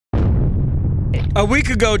A week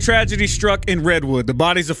ago, tragedy struck in Redwood. The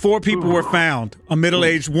bodies of 4 people were found. A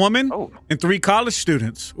middle-aged woman and 3 college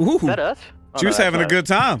students. Ooh. Is that us? She was having a good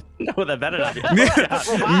time. No, that better not be.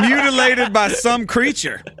 Mutilated by some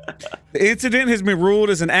creature. The incident has been ruled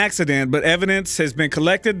as an accident, but evidence has been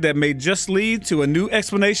collected that may just lead to a new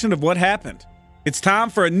explanation of what happened. It's time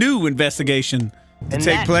for a new investigation to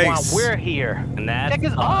take place. That's why we're here. And that's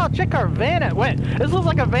check our van. Wait, this looks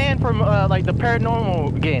like a van from like the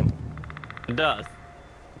paranormal game. It does.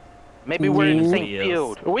 Maybe we're in the same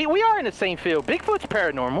field. We are in the same field. Bigfoot's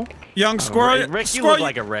paranormal. Young Squirrel, Rick, you look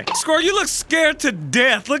like a Rick. Squirrel, you look scared to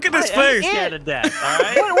death. Look at his face. I'm scared to death. All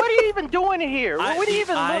right. What are you even doing here? We didn't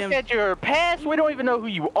even look at your past. We don't even know who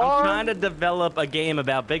you are. I'm trying to develop a game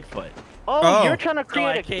about Bigfoot. Oh, you're trying to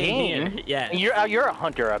create a game. Yeah. You're a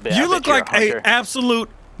hunter, I bet. You look like an absolute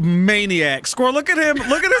maniac. Squirrel, look at him.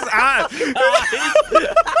 Look at his eyes.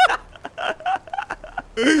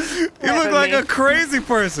 You look like a crazy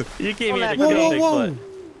person. You came here to kill Bigfoot.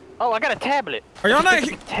 Oh, I got a tablet. Are y'all not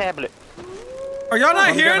tablet? Are y'all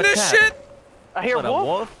not hearing this shit? I hear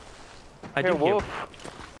wolf. I hear wolf.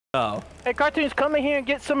 Oh. Hey, CaRtOoNz, come in here and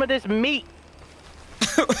get some of this meat.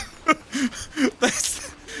 So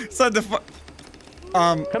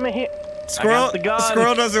come in here. Squirrel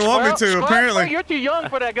doesn't want me to, apparently. You're too young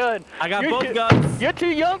for that gun. I got both guns. You're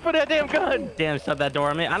too young for that damn gun. Damn, shut that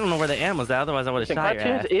door on me. I don't know where the ammo's at, otherwise I would have shot your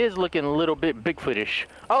ass. CaRtOoNz is looking a little bit Bigfootish.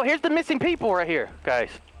 Oh, here's the missing people right here, guys.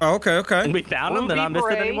 Oh, okay. We found them? They're not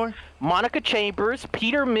missing anymore? Monica Chambers,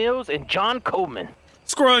 Peter Mills, and John Coleman.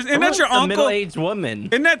 Squirrel, isn't that your uncle? A middle-aged woman.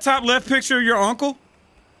 Isn't that top left picture your uncle?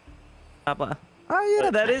 Oh, yeah,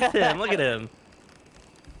 that is him. Look at him.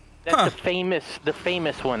 That's the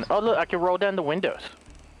famous one. Oh, look, I can roll down the windows.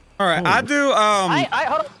 All right, I do. Hold on.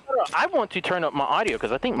 I want to turn up my audio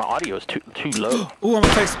because I think my audio is too low. Ooh, I'm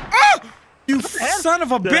gonna take some. Oh! You son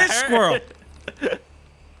of a bitch, Squirrel!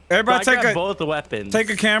 Everybody take both the weapons.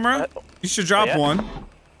 Take a camera. You should drop one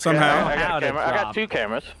somehow. I got a camera. I got 2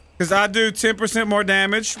 cameras. Because I do 10% more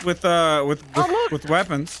damage with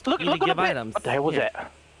weapons. Look at items. What the hell was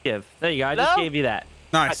that? There you go. I just gave you that.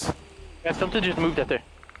 Nice. Yeah, something just moved out there.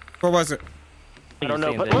 What was it? I don't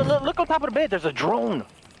know, but look on top of the bed. There's a drone.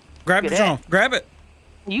 Grab the drone. Grab it.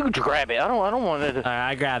 You grab it. I don't want it. All right,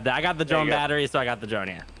 I grabbed it. I got the drone battery, so I got the drone.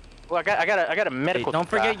 Yeah. Well, I got a medical. Hey, don't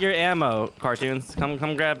forget your ammo, CaRtOoNz.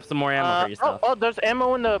 Come grab some more ammo for yourself. Oh, there's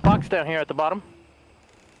ammo in the box down here at the bottom.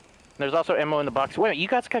 There's also ammo in the box. Wait, you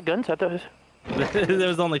guys got guns? I thought there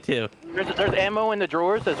was only 2. There's ammo in the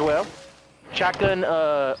drawers as well. Shotgun.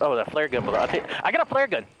 Oh, that flare gun. I got a flare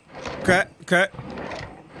gun. Okay.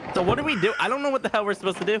 So what do we do? I don't know what the hell we're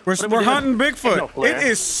supposed to do. We're hunting Bigfoot. It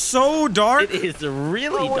is so dark. It is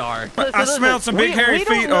really dark. I smelled some big hairy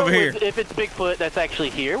feet over here. If it's Bigfoot that's actually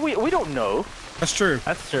here, we don't know. That's true.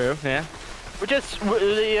 That's true. Yeah. We're just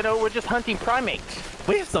hunting primates.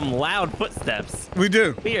 We have some loud footsteps. We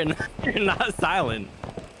do. You're not silent.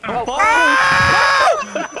 Are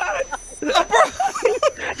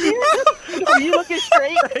you looking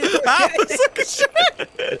straight? I was looking straight.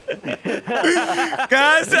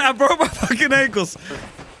 Guys, I broke my fucking ankles.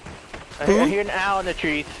 I hear an owl in the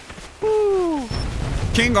trees. Woo.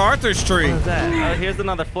 King Arthur's tree. What is that? Oh, here's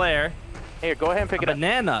another flare. Here, go ahead and pick it up.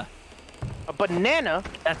 Banana. A banana?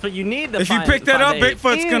 That's what you need to If you pick that up,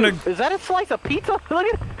 Bigfoot's gonna... Is that a slice of pizza? Look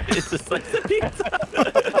at it. It's a slice of pizza.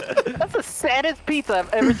 That's the saddest pizza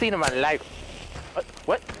I've ever seen in my life.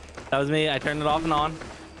 What? That was me. I turned it off and on.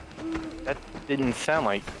 That didn't sound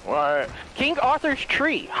like... King Arthur's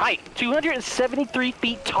tree. Height, 273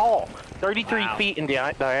 feet tall. 33 feet in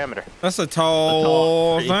diameter. That's a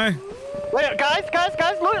tall thing. Wait, guys,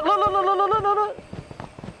 look.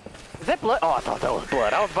 Is that blood? Oh, I thought that was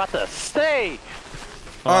blood. I was about to say.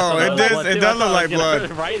 Oh, it does look like blood.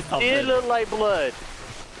 It looked like blood.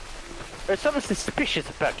 There's something suspicious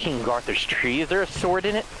about King Arthur's tree. Is there a sword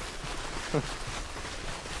in it?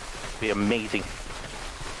 Be amazing.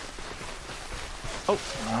 Oh.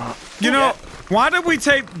 You know, why did we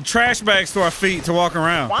take trash bags to our feet to walk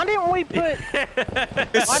around? Why didn't we put...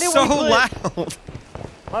 It's so loud.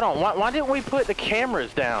 Hold on, why didn't we put the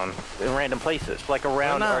cameras down in random places, like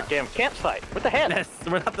around our damn campsite? What the hell?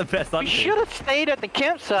 We're not the best hunters. We should have stayed at the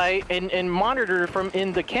campsite and monitored from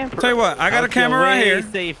in the camper. Tell you what, I got a camera right here.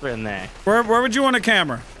 Safer in there. Where would you want a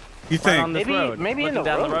camera? You think? Right on this road. Maybe in the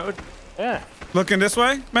down road. the road. Yeah. Looking this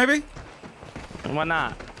way, maybe? Why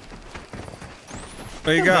not?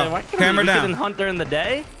 There you go. Camera down. You hunt during the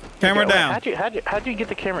day? Camera down. How'd you get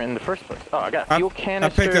the camera in the first place? Oh, I got a fuel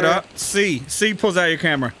canister. I picked it up. C pulls out your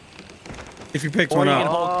camera. If you picked one up. You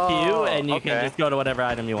can hold Q and you can just go to whatever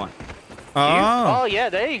item you want. Oh. Oh yeah,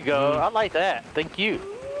 there you go. I like that. Thank you.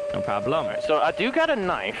 No problem. So I do got a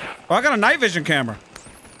knife. Oh, I got a night vision camera.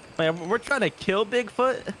 Man, we're trying to kill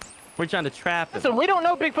Bigfoot. We're trying to trap him. Listen, we don't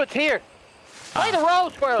know Bigfoot's here. Play the role,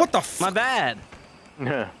 Squirrel. What the f? My bad.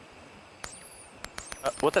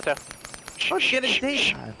 What's that? Oh, get it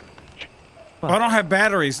daytime. Oh, I don't have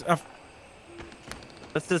batteries.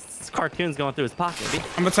 That's just CaRtOoNz going through his pocket.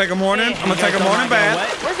 I'm gonna take a morning. I'm gonna take a morning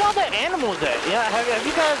bath. Where's all the animals at? Yeah, have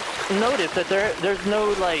you guys noticed that there's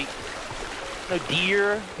no like no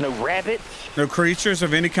deer, no rabbits, No creatures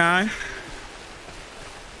of any kind.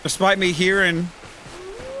 Despite me hearing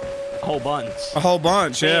A whole bunch. a whole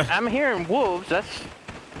bunch, yeah. I'm hearing wolves. That's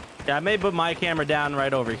Yeah, I may put my camera down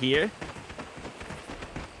right over here.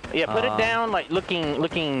 yeah. Put it down, like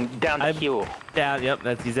looking down the hill. Yeah, yep,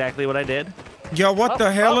 that's exactly what I did. Yo, what the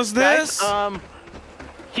hell is this? Guys,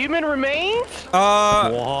 human remains?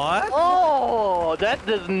 What? Oh, that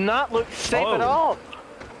does not look safe at Oh. all.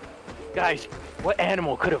 Guys, what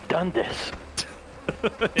animal could have done this?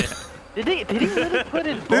 Did he really put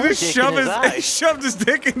his Did he dick shove in his eye? he shoved his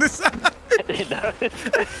dick in his eye?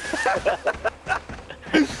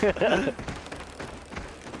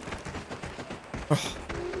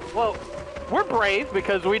 Well, we're brave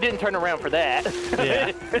because we didn't turn around for that.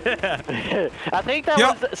 Yeah. I think that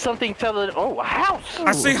was something telling. Oh, a house!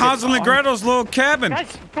 I see Hansel and Gretel's little cabin.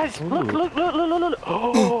 Guys, look!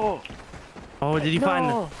 Oh, Oh, did you find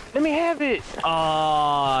no! Let me have it.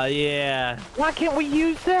 Oh, yeah. Why can't we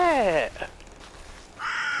use that?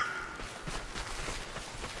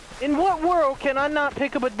 In what world can I not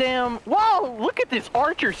pick up a damn? Whoa! Look at this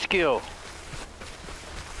archer skill.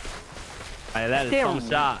 Hey, that is Damn. some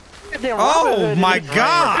shot. Damn Robin Oh Hood my in this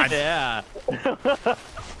God! Yeah.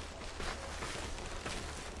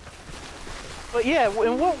 But yeah,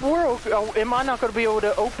 in what world am I not going to be able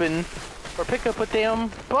to open or pick up a damn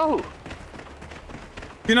bow?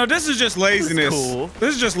 You know, this is just laziness. cool.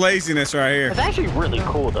 This is just laziness right here. It's actually really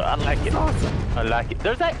cool though. I like it. Awesome. I like it.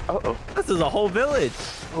 There's that. Uh-oh. This is a whole village.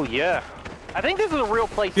 Oh yeah. I think this is a real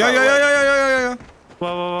place. Yeah.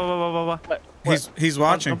 Whoa. He's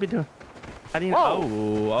watching. Don't be doing. How do you?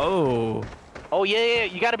 Whoa. Oh. Oh yeah.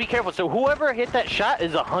 You got to be careful. So whoever hit that shot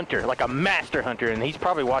is a hunter, like a master hunter, and he's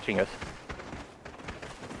probably watching us.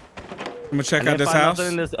 I'm gonna check And out if this I'm house. not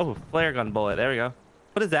doing this, oh, flare gun bullet. There we go.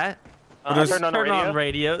 What is that? Turn on the radio. on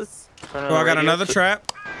radios. Turn on Oh, I the got radio. another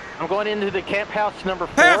trap. I'm going into the camp house number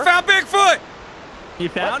 4. Hey, I found Bigfoot! You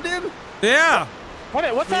found him? Yeah.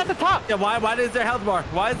 What's at the top? Yeah. Why is there health bar?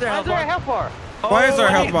 Why is there Why health is there a bar? health bar? Why is there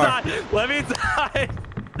a let health me bar? die. Let me die.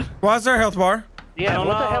 Why is there a health bar? Yeah, don't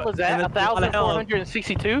what the know. hell is that? And it's a lot of health.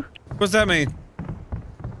 1,462? What's that mean?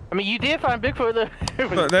 I mean, you did find Bigfoot.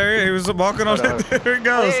 Look, there he was walking on. Hold on. There he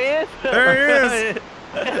goes. There he is. There he is.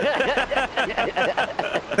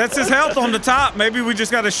 That's his health on the top. Maybe we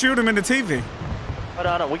just got to shoot him in the TV. Hold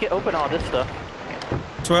on, we can open all this stuff.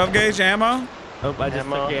 12 gauge ammo. Oh, I just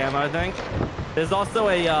Ammo. took your ammo, I think. There's also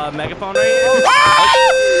a megaphone right here.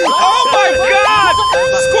 Oh my God!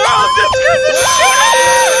 Squirrel just scared the shit out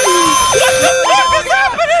of me! What the fuck is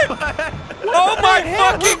happening? Oh my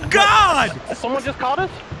fucking God! Someone just called us?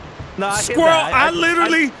 No, I hit Squirrel, that. I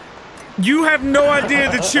literally. You have no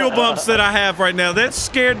idea the chill bumps that I have right now. That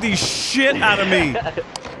scared the shit out of me.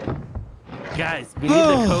 Guys, we need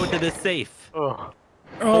the code to this safe. Oh.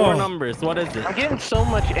 4 numbers. What is it? I'm getting so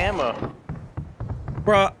much ammo.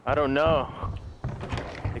 Bruh. I don't know.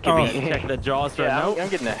 It could be. Check the jaws for Yeah, a note. I'm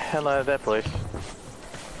getting the hell out of that place.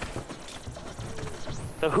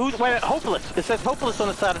 So wait, hopeless. It says hopeless on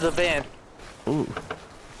the side of the van. Ooh.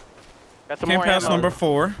 Got some Camp more house ammo. number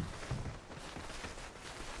 4.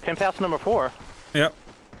 Camp house number 4. Yep.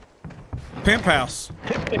 Pimp house.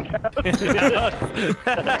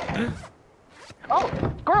 Oh,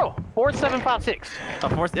 Squirrel, 4756.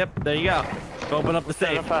 Of course, yep, there you go. Open up the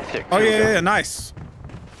safe. 756. Oh yeah, nice.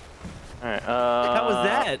 All right. How was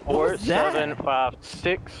that? What was that?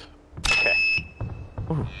 4756. Okay.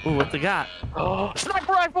 Ooh, what's it got? Oh,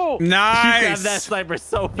 sniper rifle! You grabbed that Nice. sniper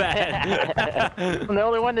so bad. I'm the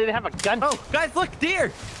only one that didn't have a gun. Oh, guys, look,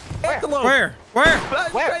 deer! Antelope! Where?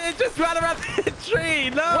 Where? It just ran around the tree.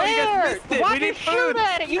 No, you Where? guys missed it. Why we did you need shoot food.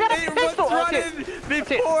 at it? You got a It pistol. was running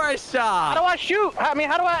before I How do shot. I shoot? I mean,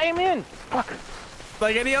 how do I aim in? Fuck.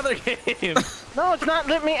 Like any other game. No, it's not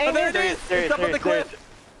letting me aim there in. it is. It's up on the cliff.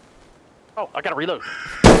 Oh, I gotta reload.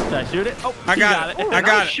 Did I shoot it? Oh, I you got it. Ooh, I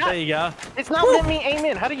got nice it. shot. There you go. It's not letting me aim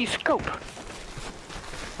in. How do you scope?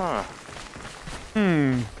 Huh.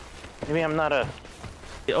 Maybe I'm not a.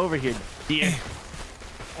 Get over here, deer.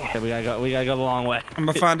 Okay, we gotta go the long way. I'm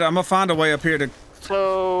gonna find a way up here to.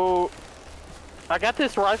 So, I got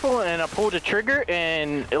this rifle and I pulled the trigger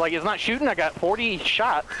and like it's not shooting. I got 40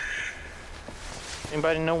 shots.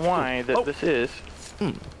 Anybody know why that this is?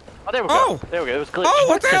 Oh, there we go. Oh. There we go. It was glitched. Oh,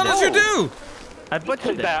 what the hell did you do? I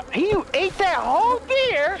butchered that. He ate that whole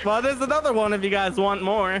deer. Well, there's another one if you guys want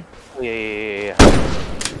more. Yeah.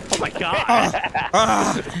 Oh my god.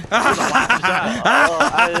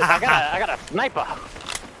 I got a sniper.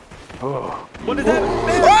 Oh. What is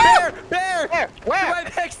that? Bear! Where?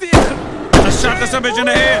 Right next to you! I shot this bitch in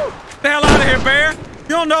the head. The hell out of here, bear.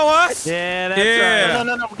 You don't know us. Yeah, that's Yeah. right.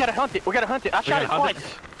 No. We gotta hunt it. I shot it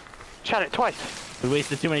twice. Shot it twice. We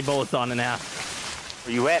wasted too many bullets on it now.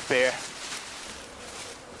 Where you at, bear?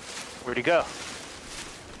 Where'd he go?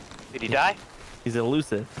 Did he die? He's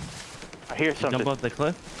elusive. I hear something. Jump off the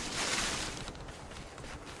cliff.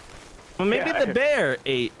 Well, maybe the bear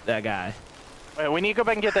ate that guy. Wait, we need to go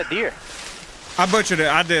back and get that deer. I butchered it.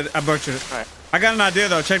 I butchered it. All right. I got an idea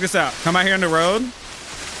though. Check this out. Come out here in the road.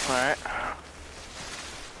 All right.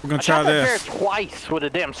 We're gonna I try shot that this. bear twice with a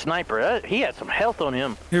damn sniper. He had some health on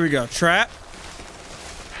him. Here we go. Trap.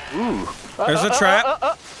 Ooh. There's a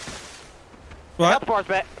trap. What? Health bar's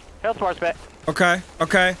back. Health bar's back. Okay.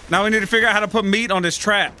 Okay. Now we need to figure out how to put meat on this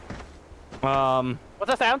trap. What's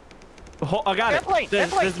that sound? I got Airplane, it.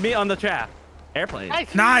 There's airplane. meat on the trap. Airplane.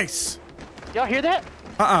 Nice. Nice. Y'all hear that?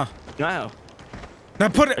 Wow. Now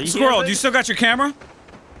put Are it. you Squirrel, hearing do you this? still got your camera?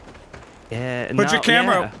 Yeah. Put your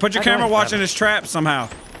camera. Put your camera watching it. this trap somehow.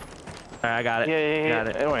 Alright, I got it. Yeah. Got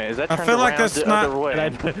it. Anyway, is that I turned feel like around that's the not- other way?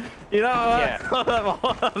 You know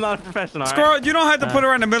what? Yeah. I'm not a professional. Squirrel, you don't have to put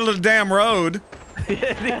her in the middle of the damn road. Give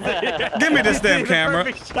Give me this damn camera.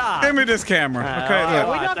 Give me this camera. Okay, Are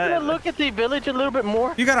look. we not gonna look at the village a little bit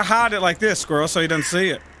more? You gotta hide it like this, Squirrel, so he doesn't see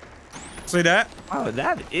it. See that? Oh,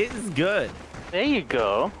 that is good. There you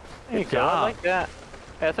go. There you Good go. I job. like that.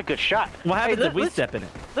 That's a good shot. What happens Hey, if we step in it?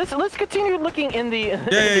 Let's continue looking in the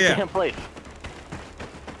yeah. damn place.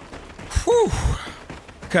 Whew.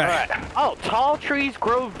 Okay. All right. Oh, Tall Trees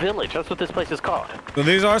Grove Village. That's what this place is called. So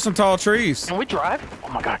these are some tall trees. Can we drive? Oh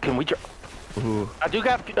my God, can we drive? Ooh. I do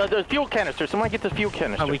got the fuel canister. Someone get the fuel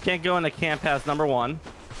canister. Oh, we can't go into camp house number 1.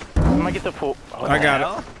 Someone get the full. Oh, I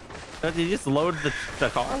got it. Did you just load the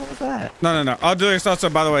car? What was that? No. I'll do this also,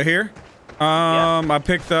 by the way, here. I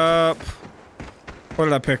picked up... What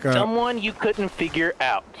did I pick up? Someone you couldn't figure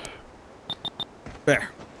out. There.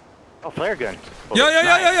 Oh, flare gun.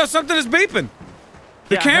 Oh, Yo, something is beeping.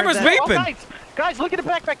 The Yeah, I camera's heard that. Oh, beeping. guys, look at the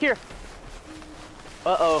back here.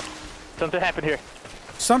 Uh-oh. Something happened here.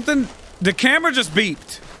 Something... The camera just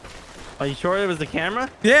beeped. Are you sure it was the camera?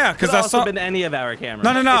 Yeah, because Could I also saw... been any of our cameras.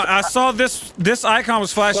 No. I saw this icon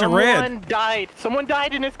was flashing red. Someone died. Someone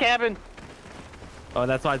died in this cabin. Oh,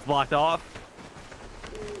 that's why it's blocked off.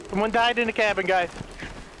 Someone died in the cabin, guys.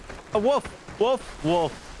 A wolf.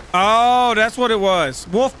 Wolf. Oh, that's what it was.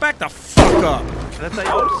 Wolf, back the fuck up. That's like,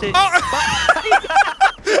 oh shit.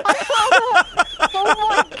 Oh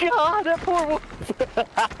my God, that poor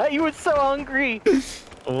wolf. He was so hungry.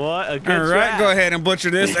 What a good All right, trap. go ahead and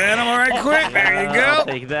butcher this animal right quick. There you I'll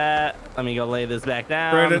go. take that. Let me go lay this back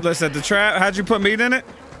down. Ready, let's set the trap. How'd you put meat in it?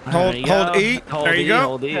 Hold There you go. E. Hold There you E, go.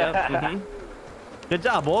 Hold E, yep. Good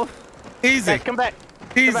job, Wolf. Easy. Guys, come back.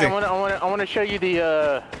 Easy. Come back. I want to show you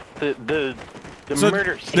the So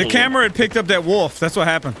murder scene. the camera had picked up that wolf. That's what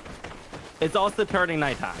happened. It's also turning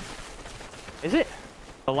nighttime. Is it?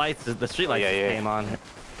 The lights, the street lights yeah. came on.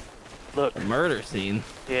 Look. The murder scene.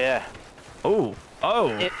 Yeah. Oh.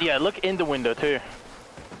 Yeah, look in the window too.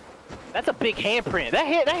 That's a big handprint. That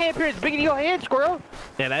handprint is bigger than your head, Squirrel.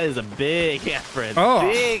 Yeah, that is a big handprint. Oh.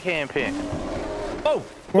 Big handprint. Oh.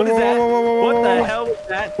 What is that? What the hell was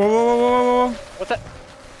that? Whoa. What's that?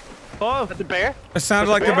 Oh. That's a bear? It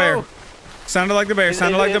sounded like the bear. Sounded like the bear.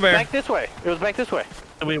 Sounded like the bear. Back this way. It was back this way.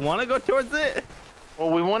 Do we want to go towards it?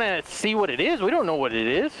 Well, we want to see what it is. We don't know what it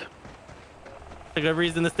is. A good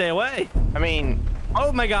reason to stay away. I mean,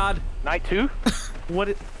 Oh my God. night 2? What?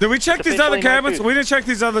 Did we check It's these other officially night cabins? two. We didn't check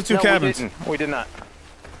these other two cabins. We did not.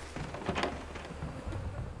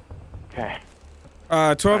 Okay.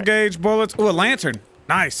 12 gauge bullets. Ooh, a lantern.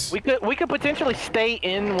 Nice. We could potentially stay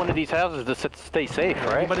in one of these houses to stay safe,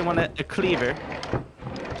 right? Anybody want a cleaver?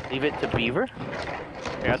 Leave it to Beaver.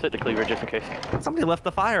 Yeah, I'll set the cleaver just in case. Somebody left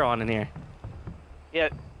the fire on in here. Yeah.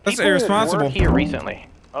 That's people irresponsible. were here recently.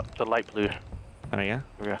 Oh, the light blue. There we go. Here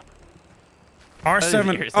we go.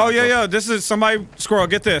 R7. Oh, yeah. This is somebody. Squirrel,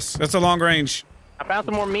 get this. That's a long range. I found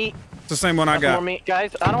some more meat. It's the same one I Some more got. meat.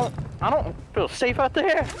 Guys, I don't feel safe out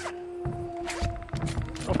there.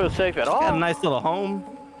 I don't feel safe at all. Got a nice little home.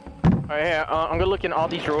 All right, here, I'm gonna look in all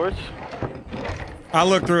these drawers. I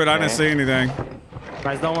looked through it. I didn't see anything.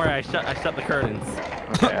 Guys, don't worry. I shut the curtains.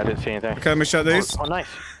 Okay, I didn't see anything. Okay, let me shut these. Oh, nice.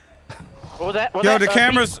 What was that? What Yo, was the that?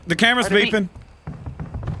 camera's Beep. beeping.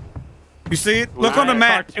 You see it? Look on the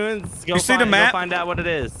map. CaRtOoNz, You see the map? Go find out what it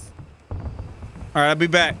is. All right, I'll be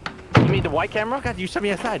back. You mean the white camera? God, you shut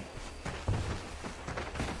me aside.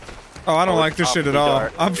 Oh, I don't like this shit at all.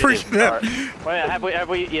 Dark. I'm freaking out. Wait, have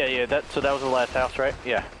we? Yeah. That was the last house, right?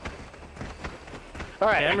 Yeah. All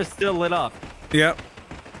right. Camera's still lit up. Yep.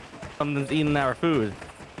 Something's eating our food.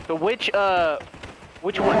 So which one?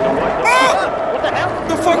 What the hell?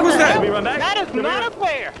 The fuck was that? Can we run back? That is not a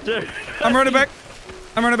bear. I'm running back.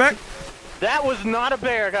 I'm running back. That was not a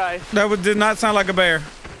bear, guys. Did not sound like a bear.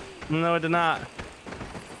 No, it did not.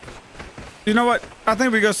 You know what? I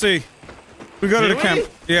think we go see. We go to the camp.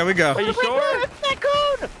 Yeah, we go. Are you sure? It's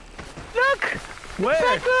Raccoon! Look! Where?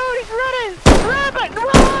 Raccoon! He's running! Rabbit!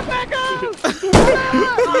 Run, Raccoon!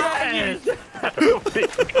 Big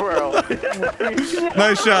squirrel.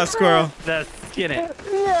 Nice shot, Squirrel. That's skin it.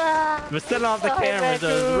 Yeah. We're setting off the camera, so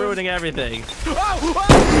it's ruining everything.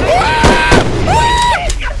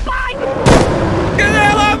 Get the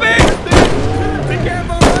hell out of me! Be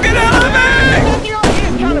careful! Get out of me!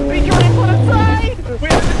 He's trying to beat your ass on the side! We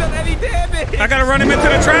haven't done any damage! I gotta run him into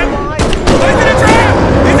the trap. He's in the trap!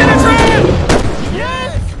 He's in the trap!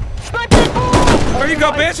 Yes! Snipe that fool! There you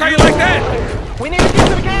go, bitch. How you like that? We need to get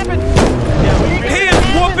to the cabin! He is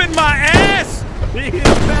whooping my ass! He is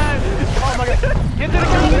bad! Oh my god! Get to the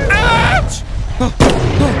cabin! Ouch!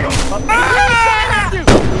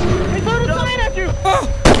 He's throwing a sign at you!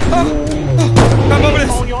 Come over this.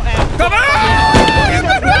 On your ass! Come on!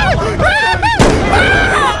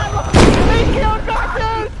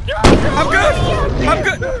 I'm good. I'm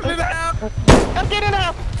good. I'm getting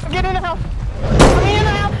out! I'm getting out! I'm getting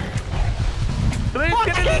out! Please I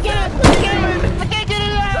get can't it get it! I can't get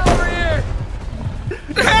it out! over here!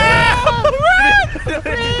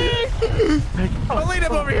 Oh, lead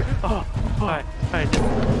him over here! Alright.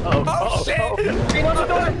 Oh, shit! Feet on the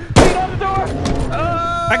door! Feet on the door!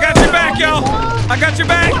 I got your back, y'all. I got your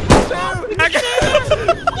back. I got.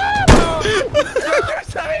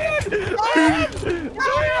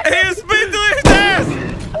 He is spitting to his ass.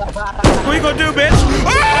 What you gonna do, bitch?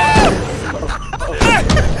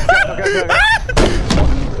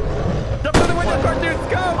 Jump to the window, CaRtOoNz!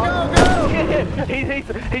 Go!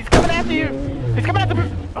 He's coming after you! He's coming after me!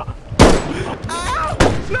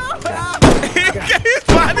 No! He's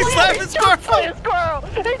finally slapping Squirrel. Squirrel!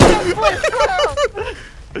 He just played Squirrel!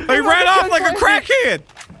 He ran off like a crackhead.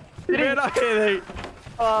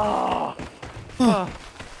 Oh.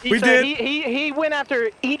 We did. He went after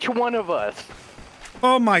each one of us.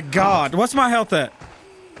 Oh my God. What's my health at?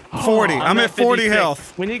 40. I'm at 40 56.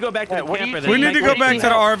 health. We need to go back to the What do you camper. think? We need to go back to the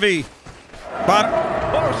RV.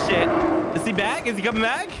 Oh shit! Is he back? Is he coming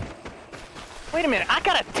back? Wait a minute! I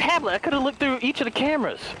got a tablet. I could have looked through each of the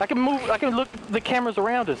cameras. I can move. I can look the cameras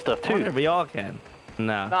around and stuff I wonder too. if we all can.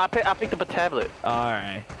 No. No, I picked up a tablet. All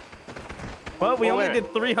right. Well, we only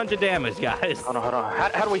did 300 damage, guys. Hold on.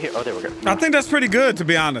 How do we hit? Oh, there we go. I think that's pretty good, to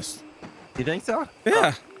be honest. You think so?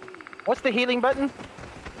 Yeah. What's the healing button?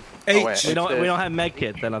 H. wait. We don't have med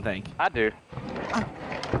kits, I don't think. I do.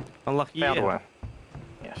 Unlucky Found you. one.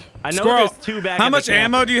 Yes. I know Squirrel, there's two back. how at the much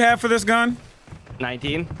camp. ammo do you have for this gun?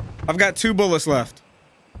 19. I've got 2 bullets left.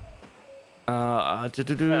 Hold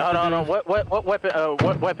on.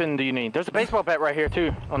 What weapon do you need? There's a baseball bat right here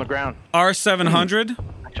too, on the ground. R700?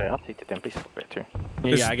 Actually, I'll take the damn baseball bat too.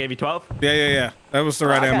 Yeah, I gave you 12. Yeah. That was the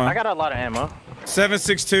right ammo. I got a lot of ammo.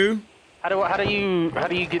 7.62. How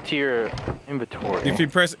do you get to your inventory? If you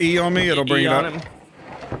press E on me, it'll bring it up.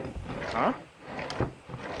 Huh?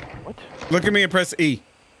 What? Look at me and press E.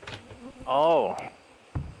 Oh.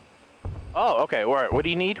 Oh, okay. What do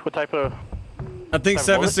you need? What type of? I think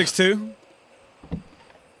 7.62.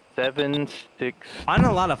 7, 6. I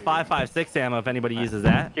know a lot of 5.56 ammo if anybody uses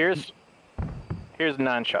that. Here's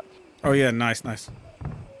 9 shots. Oh yeah, nice.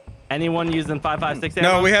 Anyone using 5.56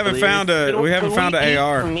 ammo? No, we haven't Please. found an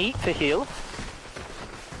AR. Meat to heal.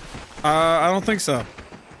 I don't think so.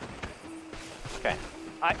 Okay.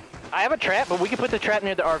 I have a trap, but we can put the trap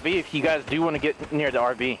near the RV if you guys do want to get near the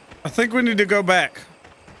RV. I think we need to go back.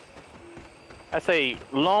 That's a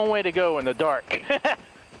long way to go in the dark.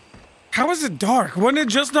 How is it dark? Wasn't it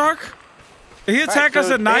just dark? Did he attack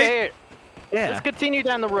us at night? Yeah. Let's continue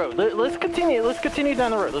down the road. Let's continue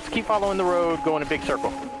down the road. Let's keep following the road, going a big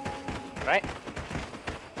circle. Right?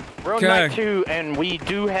 We're on night 2, and we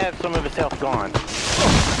do have some of his health gone.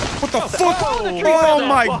 What the fuck? Oh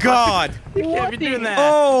my God! You can't be doing that.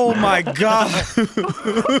 Oh my God!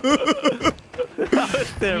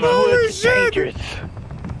 Holy shit! Dangerous.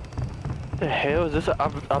 What the hell is this?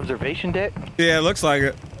 An observation deck? Yeah, it looks like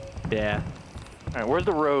it. Yeah. All right, where's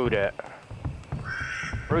the road at?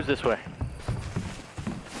 Road's this way.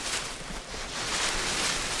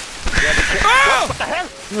 Yeah,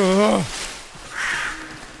 Oh!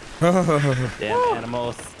 Damn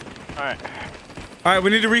animals. All right. All right, we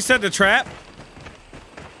need to reset the trap.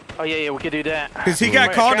 Oh yeah, we could do that. Because he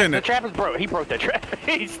got caught in The it. trap is broke. He broke that trap.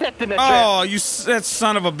 He stepped in that trap. Oh, that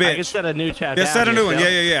son of a I can bitch. set a new trap. Yeah, down set a new here, one.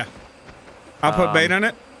 Phil. Yeah. I'll put bait on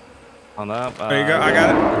it. Hold up. There you go. I got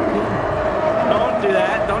it. Don't do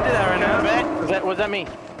that. Don't do that right now. What does that mean?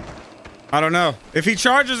 I don't know. If he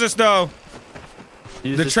charges us, though,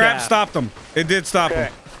 Use the trap stopped him. It did stop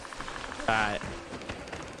him. All right.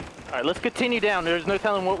 All right, let's continue down. There's no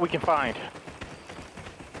telling what we can find.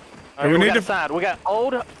 All We right, need got to- a side. We got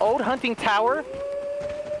old hunting tower.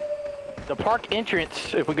 The park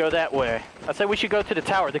entrance. If we go that way, I say we should go to the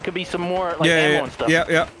tower. There could be some more like ammo and stuff.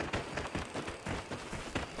 Yeah.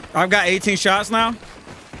 I've got 18 shots now.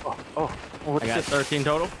 What's I got this? 13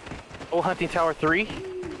 total. Old hunting tower 3.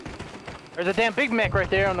 There's a damn Big Mac right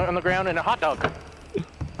there on the ground and a hot dog.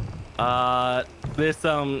 There's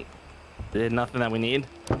nothing that we need.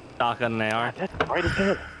 Shotgun and AR. That's right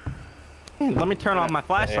there. Let me turn on my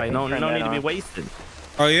flashlight. No turn need that to be on. wasted.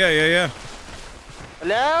 Oh, yeah.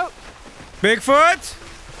 Hello? Bigfoot?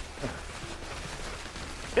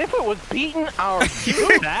 Bigfoot was beating our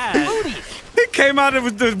Bad. booties. He came out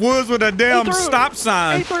of the woods with a damn He threw- stop He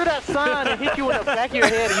sign. threw that sign and hit you in the back of your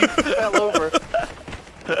head and you fell over.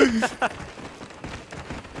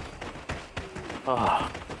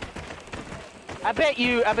 Oh. I bet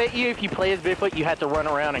you if you play as Bigfoot, you had to run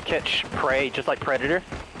around and catch prey just like Predator.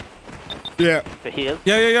 Yeah. To his.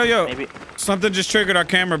 Yo. Maybe. Something just triggered our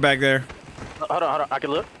camera back there. Hold on. I can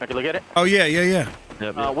look at it. Oh, yeah. Yep.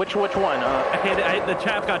 Which one? The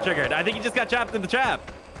trap got triggered. I think he just got trapped in the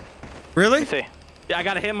trap. Really? Let me see. Yeah, I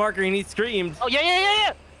got a hit marker and he screamed. Oh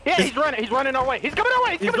yeah. Yeah, he's running our way. He's coming our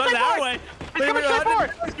way. He's coming running straight our forward. way. He's coming straight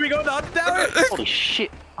forward. Should we go down the tower? Holy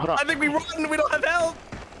shit. Hold on. I think we run. We don't have help.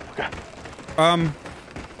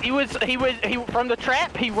 He from the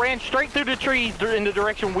trap. He ran straight through the trees in the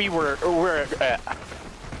direction we were at.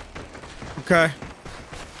 Okay.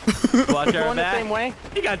 Watch our Going the back. same way.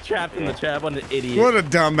 He got trapped in the trap. What an idiot. What a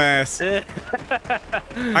dumbass.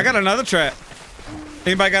 I got another trap.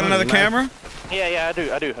 Anybody got another nice. camera? Yeah, I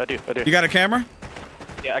do. You got a camera?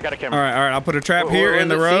 Yeah, I got a camera. All right. I'll put a trap here in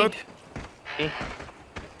the road.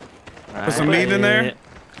 Put some meat in there.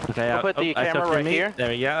 Okay, I'll put the I camera took the right meat. here. There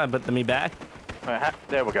we go. I put the meat back.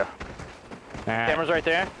 There we go. All right. Camera's right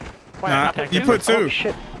there. Wait, Nah, I put you two? put two. Oh,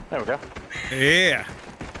 shit. There we go. Yeah.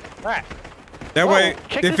 All right. That Whoa, way,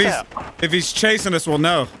 check if this out. he's chasing us, we'll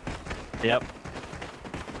know. Yep.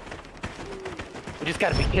 We just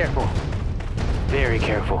gotta be careful. Very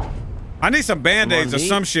careful. I need some band-aids or meat.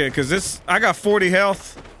 some shit, because I got 40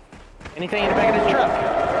 health. Anything in the back of this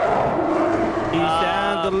truck? He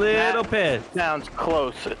sounds a little that pissed. Sounds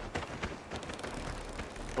close.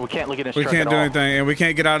 We can't look at this We truck can't at do all. anything, and we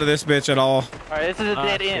can't get out of this bitch at all. All right, this is a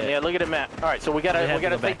dead end. shit. Yeah, look at the map. All right, so we gotta We have to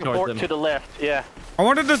go take back the towards fork them. to the left. Yeah. I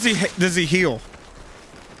wonder, does he heal?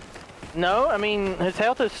 No, I mean his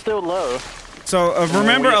health is still low. So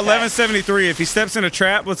remember we attack. 1173. If he steps in a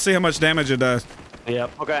trap, let's see how much damage it does.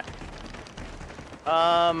 Yep. Okay.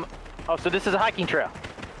 Oh, so this is a hiking trail.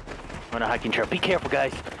 On a hiking trail. Be careful,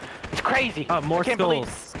 guys. It's crazy. Oh, more I can't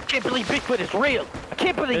skulls. can't believe Bigfoot is real. I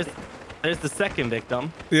can't believe it. There's the second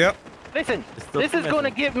victim. Yep. Listen, still this is going to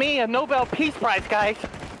missing. give me a Nobel Peace Prize, guys.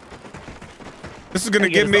 This is gonna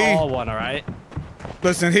Get give me. all one, all right?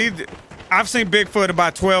 Listen, I've seen Bigfoot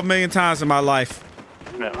about 12 million times in my life.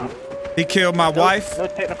 No. He killed my wife. No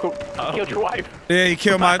technical. Oh. Killed your wife. Yeah, he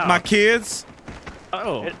killed my kids.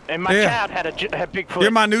 Oh. And my Yeah. child had Bigfoot.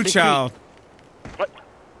 You're my new Big child. feet. What?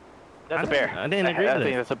 That's a bear. I didn't agree I with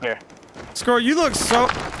think it. that's a bear. Squirrel, you look so.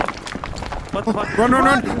 What the fuck? Run!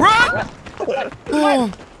 Run!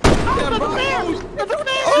 Oh.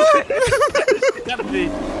 Gotta be.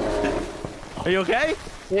 Are you okay?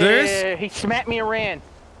 There's- Yeah, he smacked me and ran.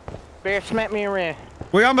 Bear smacked me and ran.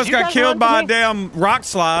 We almost You got guys killed run to by a me? damn rock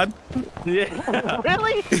slide. Yeah.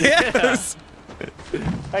 Really? Yes. All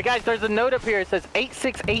right, guys, there's a note up here. It says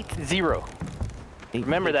 8680.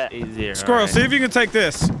 Remember that. Easier. Squirrel, see if you can take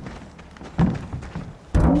this.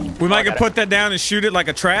 We might got can put that down and shoot it like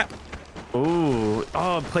a trap. Ooh.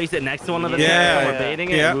 Oh, place it next to one of the Yeah. traps while we're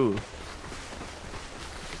baiting it. Yeah. Ooh.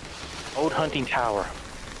 Old hunting tower.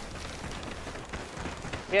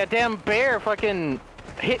 Yeah, damn bear fucking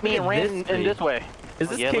hit me and Look at ran this in tree. this way. Is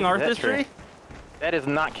this Yeah, King look at that Arthur's tree? That is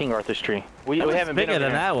not King Arthur's tree. We That looks haven't been bigger over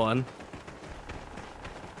than there. that one.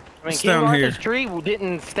 I mean, It's King down Arthur's here. tree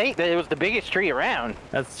didn't state that it was the biggest tree around.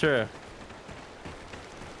 That's true.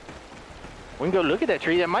 We can go look at that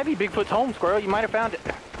tree. That might be Bigfoot's home, Squirrel. You might have found it.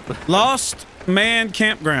 Lost Man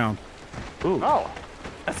Campground. Ooh. Oh,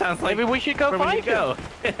 That sounds like maybe we should go find him.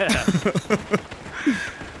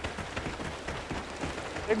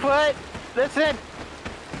 Bigfoot, listen.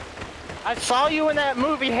 I saw you in that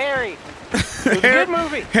movie, Harry. It was a good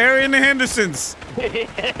movie. Harry and the Hendersons.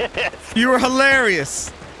 Yes. You were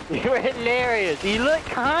hilarious. You were hilarious. You look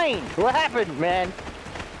kind. What happened, man?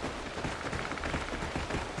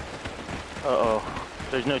 Uh-oh.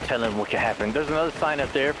 There's no telling what could happen. There's another sign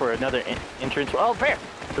up there for another entrance. Oh, bear.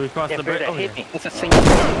 Do we cross the bear bridge? that hit me. It's a single.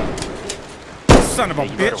 Son of a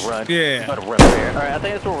You better bitch. run. Yeah. You better run, bear. All right, I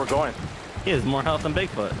think that's where we're going. He has more health than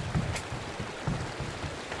Bigfoot.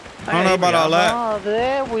 I don't know about all that. Oh,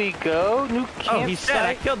 there we go. New campsite. Oh, he's dead.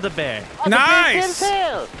 I killed the bear. Oh, the Nice. bear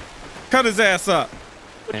tail. Cut his ass up.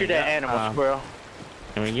 Butcher that animal, squirrel.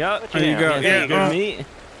 Here we go. There you go. Yeah, Yeah. good meat.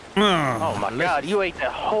 Oh my God, you ate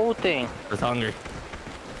that whole thing. I was hungry.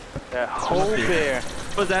 That whole bear.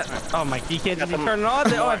 What was that? Oh my, you can't just Got some turn it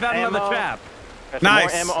on. Oh, I found another ammo. trap. Got some Nice.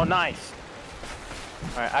 more ammo. Oh, nice.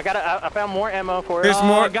 All right, I found more ammo for it. There's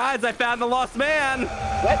more. Guys, I found the lost man.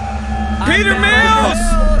 What? Peter I found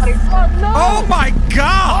Mills! Oh, no! Oh my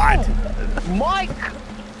God! Oh, Mike!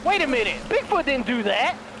 Wait a minute. Bigfoot didn't do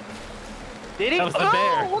that. Did he? That was the bear.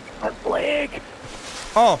 Oh, look at that leg.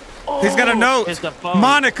 Oh, he's got a note. It's the phone.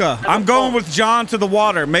 Monica, I'm going with John to the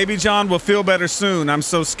water. Maybe John will feel better soon. I'm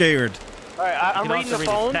so scared. All right, I'm can reading also the read his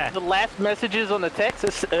phone. text. The last messages on the text.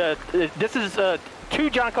 This is to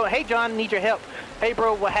John Cole. Hey, John, need your help. Hey,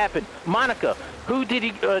 bro, what happened? Monica, did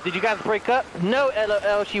you guys break up? No,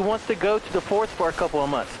 LOL. She wants to go to the forest for a couple of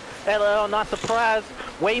months. LOL, not surprised.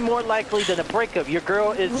 Way more likely than a breakup. Your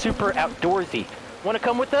girl is super outdoorsy. Want to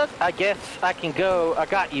come with us? I guess I can go. I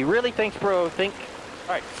got you. Really? Thanks, bro. All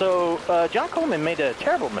right, so John Coleman made a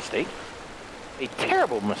terrible mistake. A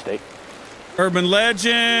terrible mistake. Urban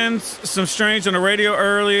legends, some strange on the radio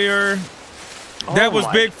earlier. That was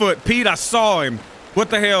my- Bigfoot. Pete, I saw him. What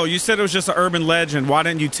the hell? You said it was just an urban legend. Why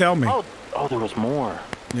didn't you tell me? Oh, there was more.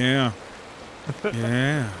 Yeah.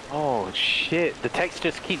 Yeah. Oh, shit. The text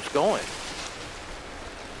just keeps going.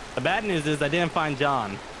 The bad news is I didn't find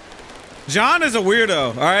John. John is a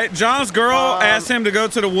weirdo, all right? John's girl asked him to go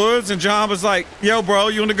to the woods, and John was like, yo, bro,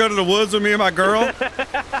 you want to go to the woods with me and my girl?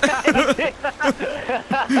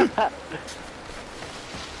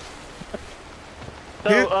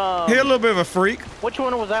 So, he a little bit of a freak. which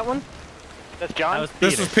one was that one? That's John? That was Peter.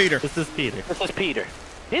 This was Peter. This is Peter. This is Peter.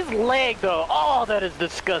 His leg, though. Oh, that is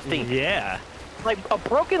disgusting. Yeah. Like, a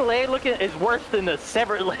broken leg looking is worse than a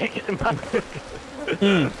severed leg in my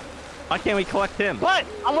Why can't we collect him? But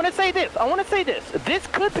I want to say this. This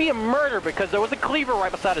could be a murder because there was a cleaver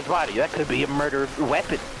right beside his body. That could be a murder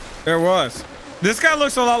weapon. There was. This guy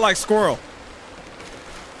looks a lot like Squirrel.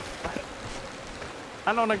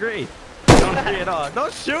 I don't agree. I don't agree at all.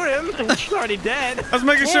 Don't shoot him. He's already dead. I was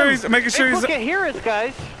making sure he's Bigfoot can hear us,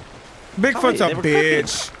 guys. Bigfoot's Oh, a they were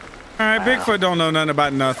bitch. All right, Bigfoot don't know nothing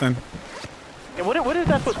about nothing. And what if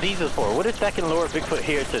that's what these is for? What if that can lure Bigfoot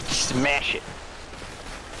here to smash it?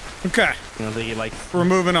 Okay, You don't think he likes? we're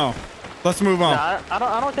moving on. Let's move on. Nah,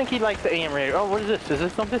 I don't think he likes the AM radio. Oh, what is this? Is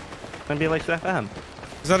this something? Maybe he likes FM.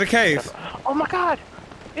 Is that a cave? Oh my God!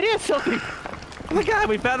 It is something. Oh my God,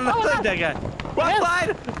 we found another dead guy. One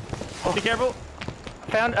side. Be careful.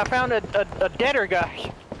 I found a deader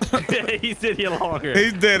guy. He's in here longer.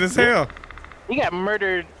 He's dead as hell. He got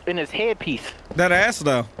murdered in his headpiece. That ass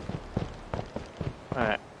though. All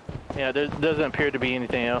right. Yeah, there doesn't appear to be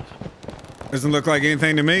anything else. Doesn't look like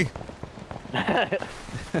anything to me.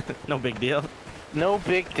 No big deal. No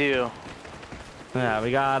big deal. Yeah,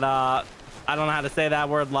 we got I don't know how to say that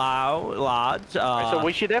word. Lodge. So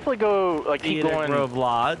we should definitely go like keep Cedar going Grove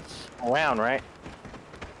Lodge. around, right?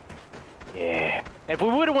 Yeah. If we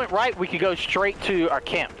would have went right, we could go straight to our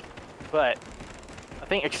camp. But I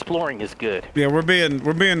think exploring is good. Yeah, we're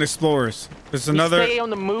being explorers. There's We another. stay on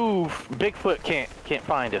the move. Bigfoot can't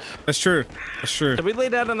find us. That's true. That's true. Did we lay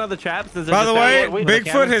down another trap? Since By the way, wait,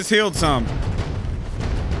 Bigfoot has healed some.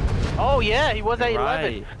 Oh yeah, he was at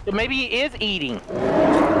 11. Right. So maybe he is eating.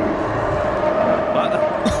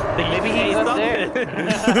 Maybe he's up there.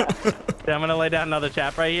 Yeah, I'm gonna lay down another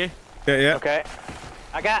trap right here. Yeah, yeah. Okay.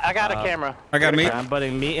 I got a camera. I got meat. I'm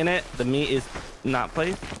putting meat in it. The meat is not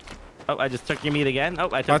placed. Oh, I just took your meat again. Oh,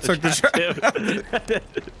 I took the trap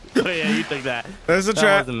too. Oh yeah, you took that. There's a That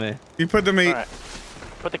trap. wasn't me. You put the meat. All right.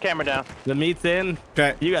 Put the camera down. The meat's in.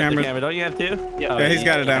 Okay. You got cameras. the camera, don't you have two? Yeah, he's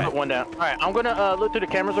got it down. Put one down. All right, I'm gonna look through the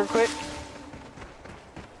cameras real quick.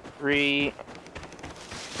 3,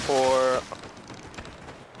 4,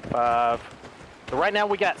 5. So right now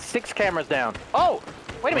we got 6 cameras down. Oh,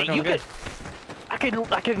 wait a minute. You could. I can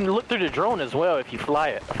look through the drone as well if you fly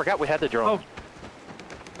it. I forgot we had the drone. Oh.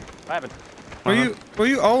 What happened? What are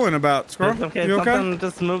you owing about, Squirrel? It's okay. You okay? Something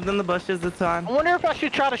just moved in the bushes. It's fine. I wonder if I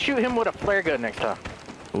should try to shoot him with a flare gun next time.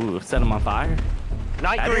 Ooh, set him on fire.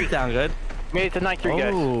 Night That 3. didn't sound good. Made it to night 3,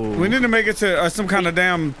 guys. Ooh. We need to make it to some kind of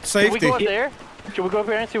damn Should we safety. go up there? Should we go up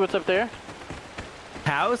there and see what's up there?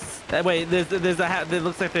 House? Wait, there's a house. It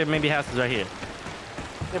looks like there may be houses right here.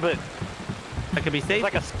 Yeah, but That could be safe. it's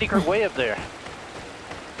like a secret way up there.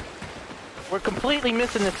 We're completely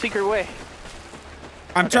missing the secret way.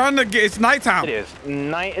 I'm trying to get. It's nighttime. It is.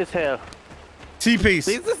 Night as hell. T-piece.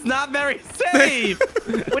 This is not very safe.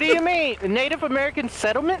 What do you mean? Native American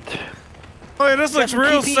settlement? Oh, yeah, this looks some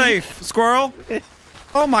real TP. safe, Squirrel.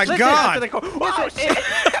 Oh my Listen, God. Wow, Listen,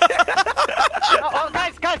 oh,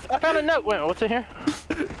 guys, I found a note. Wait, what's in here?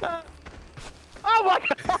 Oh my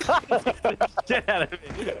God! Get out of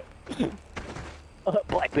me.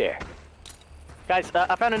 Black bear. Guys,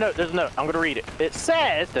 I found a note. There's a note. I'm gonna read it. It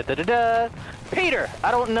says, Peter,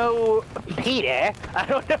 I don't know, Peter. I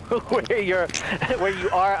don't know where you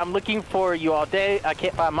are. I'm looking for you all day. I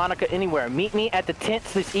can't find Monica anywhere. Meet me at the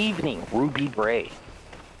tents this evening. Ruby Bray.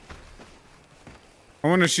 I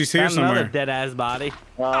wonder if she's here Found another somewhere. dead ass body.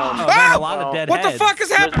 Um, Found a lot of dead What the heads. fuck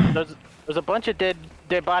is happening? there's a bunch of dead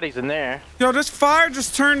bodies in there. Yo, this fire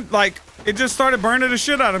just turned like it just started burning the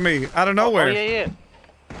shit out of me out of nowhere. Oh yeah.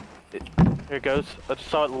 There it goes. I just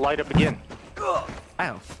saw it light up again. Ow.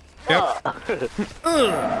 Yep. What's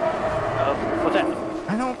that?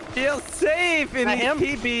 I don't feel safe in Is that him?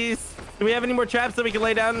 these teepees. Do we have any more traps that we can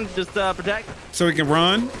lay down and just protect? So we can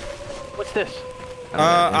run. What's this?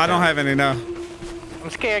 I don't have any now. I'm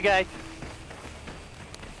scared, guys.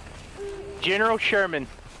 General Sherman.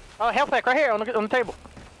 Oh, health pack right here on the table.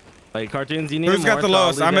 Like cartoons, you need Who's more, got the so I'll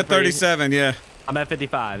lowest? leave I'm that at for you. 37. Yeah. I'm at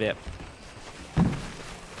 55. Yep.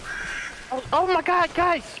 Oh my God,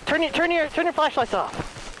 guys! Turn your flashlights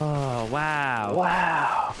off. Oh wow.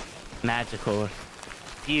 Wow. Magical.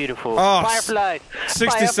 Beautiful. Oh, Fireflies.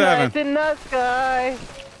 67. Fireflies in the sky.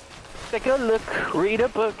 Take a look. Read a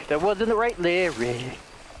book. That wasn't the right lyric.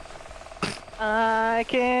 I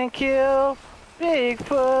can kill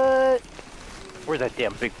Bigfoot. Where's that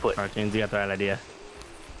damn Bigfoot? Cartoons, you got the right idea.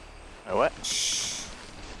 Oh, what?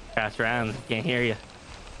 Pass around. Can't hear you.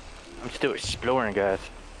 I'm still exploring, guys.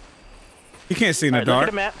 You can't see in the Alright, look at dark.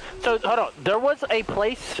 the map. So, hold on. There was a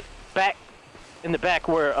place back in the back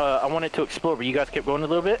where I wanted to explore, but you guys kept going a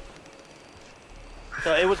little bit.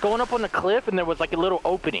 So it was going up on the cliff, and there was like a little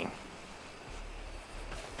opening.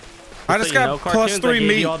 I just So, you got know, plus cartoons, I 3 gave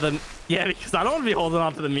meat. you all the- Yeah, because I don't want to be holding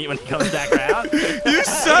on to the meat when he comes back around. You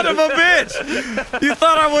son of a bitch! You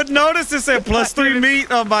thought I would notice it said plus 3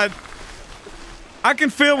 meat on my. I can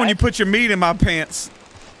feel when you put your meat in my pants.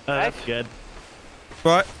 That's good.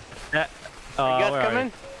 What? Yeah. Oh, You guys where are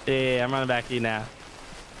coming? you? Yeah, I'm running back to you now.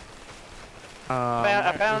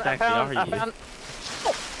 I found.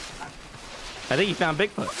 I think you found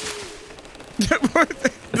Bigfoot.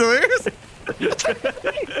 Delirious?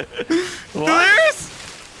 What? Delirious?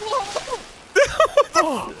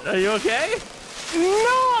 Are you okay?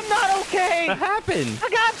 No, I'm not okay. What happened? I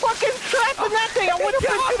got fucking trapped in that thing. I went up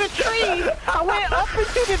into the tree. I went up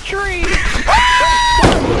into the tree.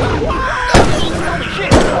 Oh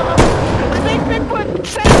shit! I think Bigfoot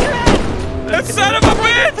set a trap. That son of a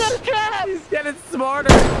bitch! Set a trap. He's getting smarter.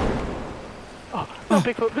 Oh,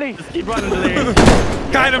 Bigfoot, please. Keep running to there.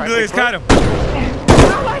 Kite him, Delirious, kite him.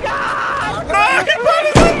 Oh my God! Oh, he put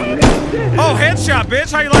his Oh, headshot,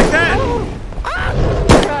 bitch. How you like that?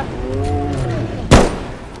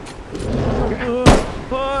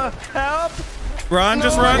 Help! Run,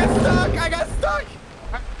 just I run. got stuck! I got stuck!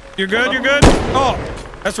 You're good, you're good. Oh,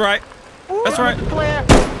 that's right. That's right. Flare.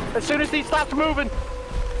 As soon as he stops moving.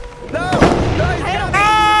 No! No, he's got me!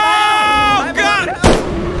 Oh, God!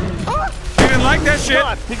 You didn't like that shit.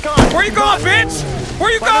 He's gone. Where you going, bitch?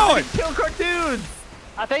 Where you going? Kill cartoons!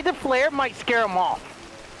 I think the flare might scare him off.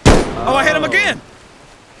 Oh, I hit him again.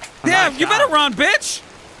 Yeah, my you God. better run, bitch.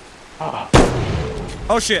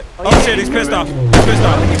 Oh, shit. Oh, shit, he's pissed off. He's pissed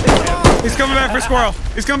off. He's coming back for Squirrel.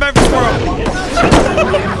 He's coming back for Squirrel.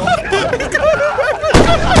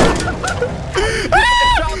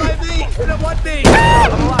 Drop my meat! Hit him one thing!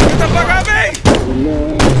 Get the fuck out of me!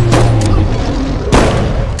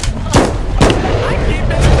 I keep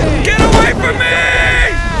missing! Get away from me!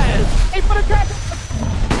 Yes! Hey, put a trap.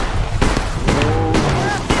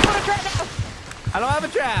 Put a trap down. I don't have a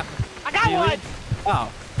trap! I got one.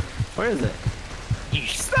 Oh. Where is it? You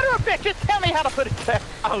son of a bitch. Just tell me how to put a trap.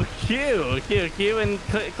 Oh, Q, and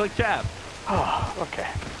click trap. Oh, okay.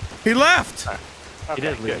 He left. He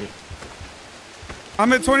did good. leave.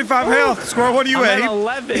 I'm at 25 health. Squirrel, what are you I'm at? at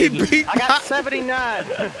 11. He beat I got 79.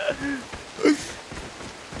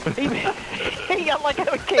 He got like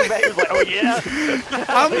how he came back. He was like, oh yeah.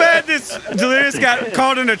 I'm mad this Delirious got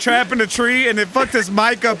caught in a trap in a tree and it fucked his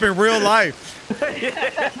mic up in real life.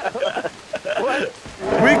 What?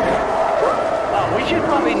 We We should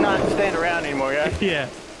probably not stand around anymore, guys. Yeah.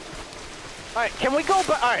 All right, can we go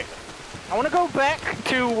back? All right, I want to go back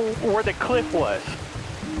to where the cliff was.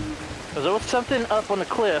 Cause there was something up on the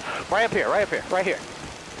cliff, right up here, right here.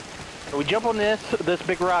 So we jump on this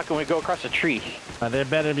big rock and we go across the tree. There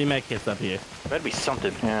better be medkits up here. Better be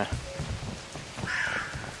something, yeah.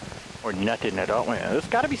 Or nothing at all. Yeah, there's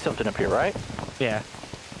got to be something up here, right? Yeah.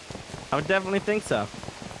 I would definitely think so.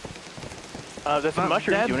 There's some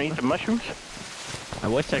mushrooms. Dead. Do you want to eat some mushrooms? I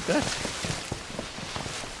wish I could.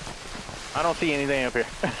 I don't see anything up here.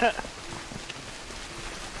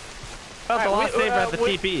 Oh, the Alright, lost saver at the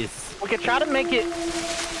TPs. We could try to make it.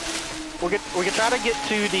 We could try to get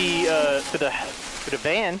to the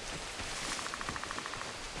van.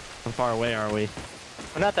 How far away are we?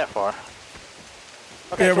 We're not that far.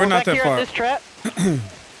 Okay, Yeah, so we're not back that here far. At this trap.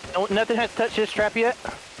 No, nothing has touched this trap yet.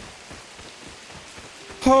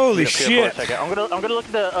 Holy Wait up here for a shit. second. I'm gonna look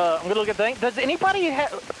at the thing. Does anybody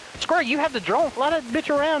have Squirrel? You have the drone. Fly that bitch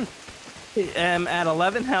around. At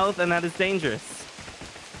 11 health, and that is dangerous.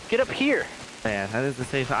 Get up here. Yeah, that is the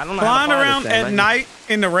safe. I don't know. Flying how to fly around this thing, at night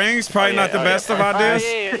in the rain's probably not the best of ideas.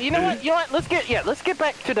 Yeah. You know what? Let's get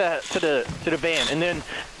back to the van, and then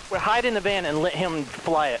we'll hide in the van and let him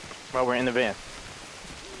fly it while we're in the van.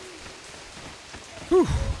 Whew.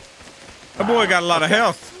 That boy got a lot of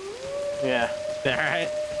health. Yeah. All right.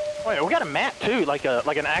 Wait, we got a map too, like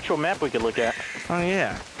an actual map we could look at. Oh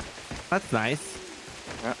yeah, that's nice.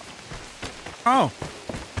 Yeah. Oh.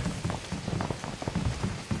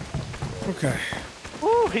 Okay.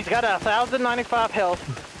 Woo, he's got 1,095 health.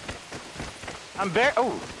 I'm very. Oh,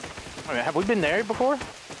 wait a minute, have we been there before?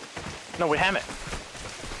 No, we haven't.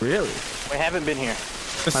 Really? We haven't been here.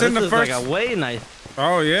 It's Oh, in this the is first. like a way nice.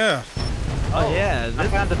 Oh yeah. Oh yeah. I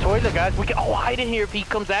This found the toilet, guys. We can hide in here if he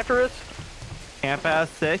comes after us. camp house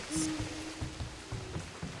 6.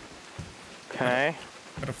 Okay.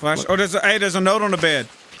 Got a flash. Oh, there's a note on the bed.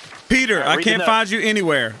 Peter, I read can't the note. find you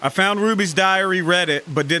anywhere. I found Ruby's diary, read it,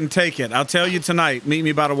 but didn't take it. I'll tell you tonight. Meet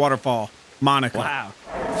me by the waterfall. Monica. Wow.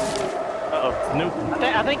 Uh-oh. Nope.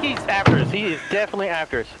 I think he's after us. He is definitely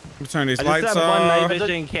after us. Let me turn these I lights just have one night off.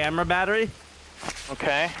 vision camera battery.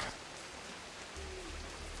 Okay.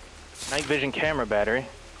 Night vision camera battery.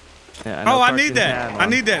 Yeah, Oh, I Cartoon need that. had I one.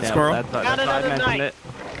 need that, Squirrel. That's why Got I another mentioned night. it.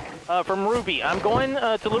 From Ruby, I'm going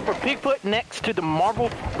to look for Bigfoot next to the Marble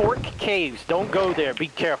Fork Caves. Don't go there. Be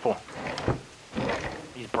careful.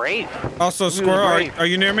 He's brave. Also, He was Squirrel, brave. are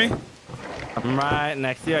you near me? I'm right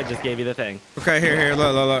next to you. I just gave you the thing. Okay, here.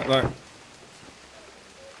 Look.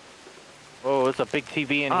 Oh, it's a big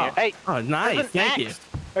TV in Oh. here. Hey, Oh, nice. there's an Thank you. axe.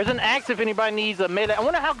 There's an axe if anybody needs a melee. I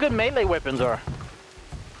wonder how good melee weapons are.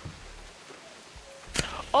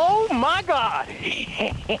 Oh my God!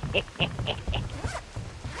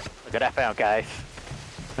 Look what I found, guys.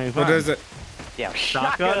 What is it? Yeah,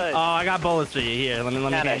 Shotgun? shotgun. Oh, I got bullets for you. Here, let me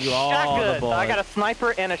And a hand you all the shotgun. bullets. I got a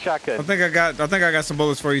sniper and a shotgun. I think I got some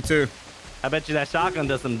bullets for you too. I bet you that shotgun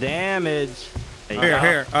does some damage. There you go.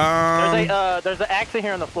 Here. There's an axe in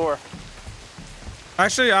here on the floor.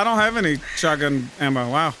 Actually, I don't have any shotgun ammo.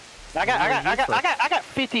 Wow. I got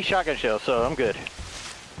 50 shotgun shells, so I'm good.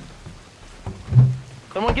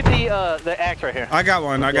 Someone get the axe right here. I got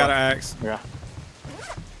one. I got an axe. Yeah.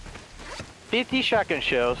 50 shotgun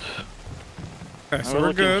shells. Okay, so We're we're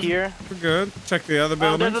looking good. here. We're good. Check the other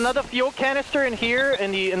building. There's another fuel canister in here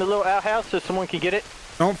in the little outhouse, so someone can get it.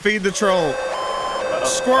 Don't feed the troll.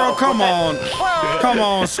 Squirrel, come on. Come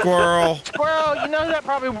on, Squirrel. Squirrel, you know that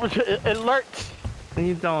probably alerts.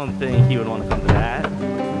 You don't think he would want to come to that?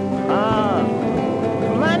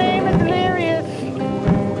 My name is Delirious,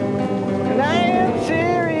 and I am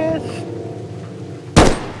serious.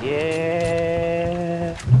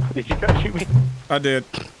 Yeah. Did you try to shoot me? I did.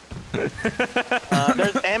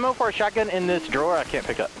 There's ammo for a shotgun in this drawer I can't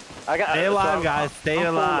pick up. Stay alive, guys. Stay I'm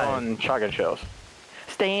full alive. on shotgun shells.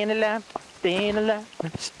 Staying alive.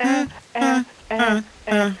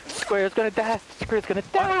 Square's gonna die. Square's gonna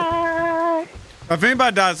die. If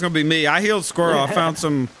anybody dies, it's gonna be me. I healed Squirrel. I found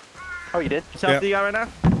some. Oh, you did? How Yep. do you got right now?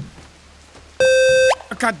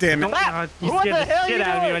 God damn it. Ah, You what scared the the hell shit you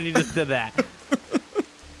out of me doing? when you just did that.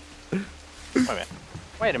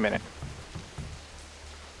 Wait a minute.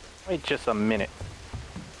 Wait just a minute.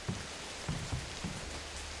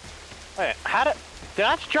 Wait, did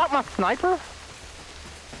I just drop my sniper?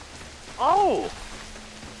 Oh!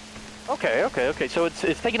 Okay. So it's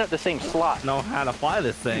taking up the same slot. Know how to fly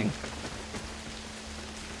this thing.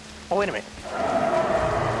 Oh, wait a minute.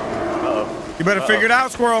 You better figure it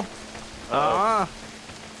out, Squirrel. Hold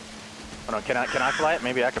on, can I fly it?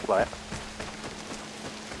 Maybe I can fly it.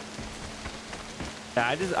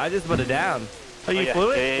 Yeah, I just put it down. Oh, you yeah.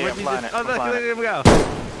 flew it? Yeah, I'm flying it. Oh, I'm look, flying here we go.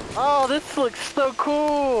 Oh, this looks so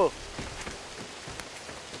cool.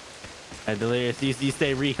 Hey, Delirious, you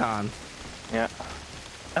stay recon. Yeah.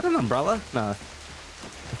 Is that an umbrella? No.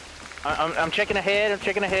 I'm checking ahead. I'm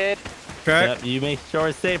checking ahead. Okay. Yep, you make sure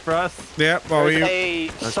it's safe for us. Yep. Well, There's you. a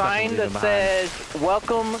sign that says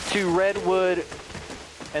 "Welcome to Redwood,"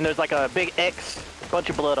 and there's like a big X,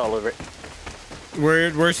 bunch of blood all over it.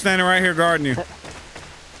 We're standing right here guarding you.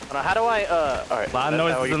 How do I? All right. A lot of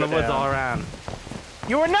noises in the woods all around.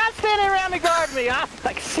 You were not standing around to guard me. I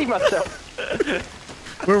can see myself.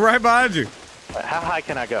 We're right behind you. How high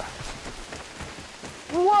can I go?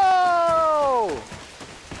 Whoa!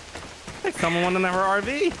 Hey, someone went in our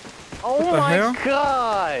RV. Oh the my hell?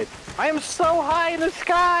 god! I am so high in the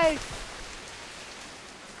sky!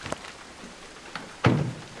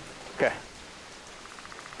 Okay.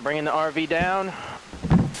 Bringing the RV down.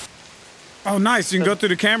 Oh, nice. You can go through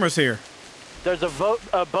the cameras here. There's a boat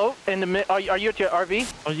in the mid. Are you at your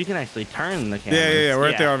RV? Oh, you can actually turn the camera. Yeah. We're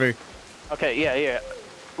at the RV. Okay, yeah.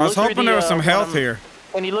 I was hoping there was some health here.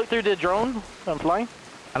 Can you look through the drone I'm flying?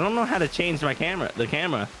 I don't know how to change my camera. The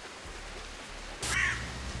camera.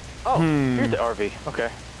 Oh, here's the RV.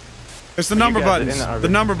 Okay. It's the number guys are in buttons. the RV. The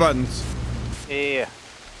number buttons. Yeah.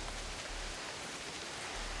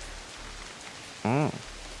 Oh.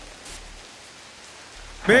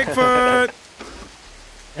 Bigfoot.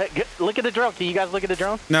 Hey, look at the drone. Can you guys look at the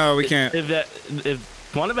drone? No, we can't. If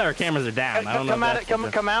one of our cameras are down, I don't know.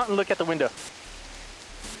 Come out and look at the window.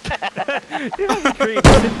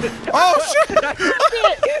 Oh shit!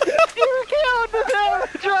 You killed the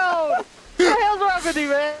drone. What the hell's wrong with you,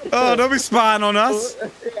 man? Oh, don't be spying on us.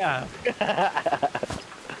 Yeah.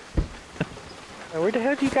 Where the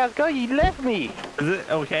hell did you guys go? You left me. Is it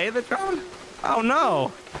okay, the drone? Oh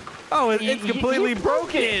no. Oh, it's completely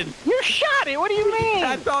broken. You shot it. What do you mean?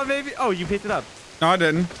 I thought maybe. Oh, you picked it up. No, I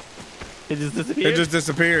didn't. It just disappeared. It just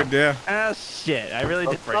disappeared. Yeah. Ah, shit. I really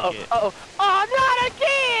did break it. Oh, not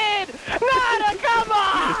again! Come on! Come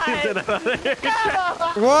on!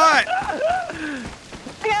 What?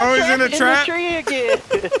 Oh, he's in a trap? In the tree again.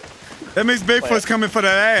 That means Bigfoot's coming for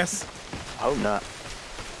that ass. Oh, not.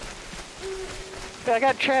 I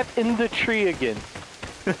got trapped in the tree again.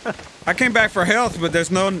 I came back for health, but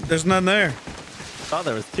there's none there. Thought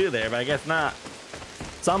there was two there, but I guess not.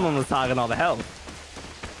 Someone was talking all the health.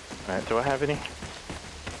 All right, do I have any?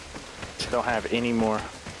 Don't have any more.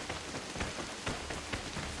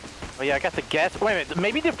 Oh yeah, I got the gas. Wait a minute,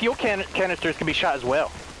 maybe the fuel canisters can be shot as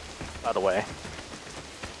well. By the way.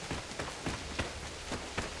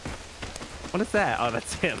 What is that? Oh,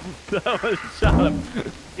 that's him. That was shot him.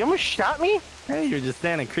 You almost shot me? Hey, you're just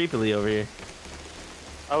standing creepily over here.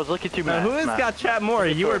 I was looking too Now, much. who has got trapped more,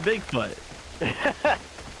 you or Bigfoot?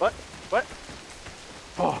 What?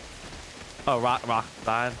 Oh. Oh, rock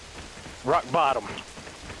side. Rock bottom.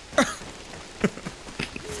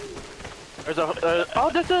 There's a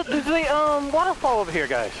waterfall over here,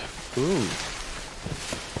 guys. Ooh.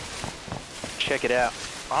 Check it out.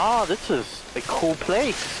 Oh, this is a cool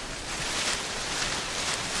place.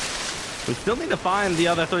 We still need to find the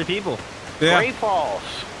other 3 people. Yeah. Gray Falls.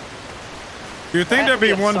 You'd think there'd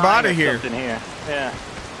be one body here. Something here. Yeah.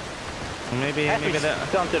 Maybe that.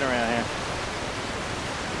 Something around here.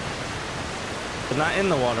 But not in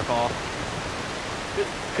the waterfall.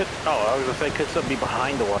 I was gonna say, could something be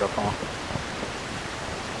behind the waterfall?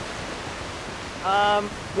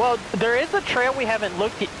 Well, there is a trail we haven't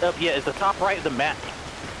looked up yet. It's the top right of the map.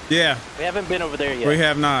 Yeah. We haven't been over there yet. We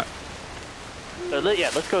have not. So, yeah,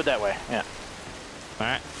 let's go that way. Yeah. All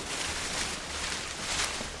right.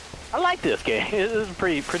 I like this game. It is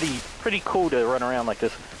pretty cool to run around like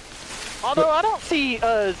this. Although I don't see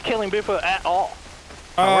us killing Bigfoot at all.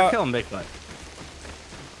 We're killing Bigfoot.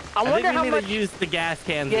 I wonder think how we need much. to use the gas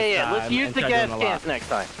cans. Yeah, let's use the gas cans next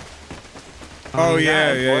time. Oh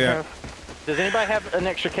yeah. Does anybody have an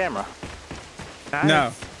extra camera? Nice.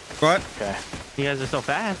 No. What? Okay. You guys are so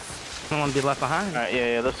fast. I don't want to be left behind. All right.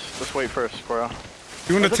 Yeah. Let's wait for a squirrel.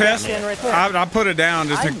 You want to test? Right I put it down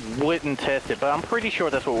just to. I wouldn't test it, but I'm pretty sure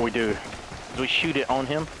that's what we do. We shoot it on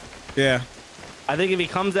him. Yeah. I think if he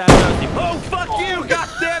comes after us, oh fuck you! God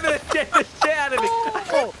damn it! Get the shit out of me!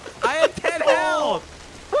 I had 10 health.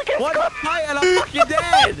 One fight and I'm fucking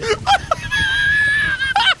dead.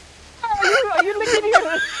 Are you licking your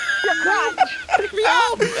crotch? Pick me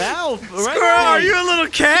up! Help! Squirrel, are you a little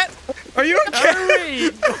cat? Are you a cat? Hurry!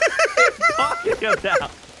 What are you talking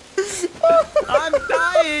about? I'm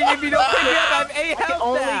dying. If you don't pick me up, I have 8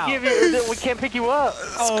 health now. We can't pick you up.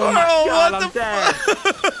 Oh Squirrel, my God, what I'm the dead.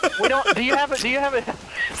 We don't. Do you have a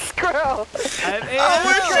Squirrel? I have 8 I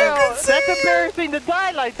wish you health. could see. That's embarrassing to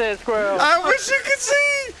die like that, Squirrel. I wish you could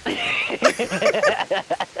see.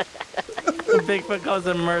 Bigfoot comes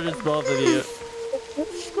and murders both of you.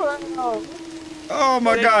 Squirrel. Oh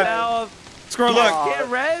my God. Health. Squirrel, look. Can't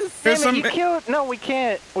res? There's Damn it, some. you killed. No, we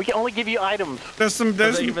can't. We can only give you items. There's some.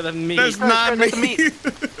 There's. Thank you for the meat. There's not There's meat. meat.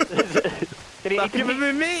 Can you Stop eat the giving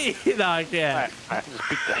meat? me meat. No, I can't. Alright, just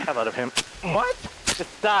beat the hell out of him. What?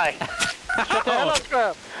 Just die. Shut the hell up,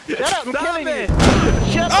 Squirrel. Shut up, I'm Stop killing it. you.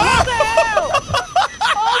 Shut up. What the hell?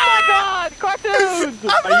 Oh my God, CaRtOoNz.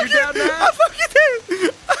 Are you down there? I fucking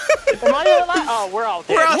did. Am I alive? Oh, we're all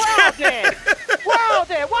dead. We're all dead. We're all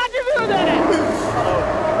dead. Why'd you do that?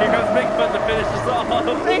 Here comes Bigfoot to finish us off.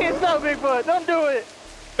 Please, no, Bigfoot. Don't do it.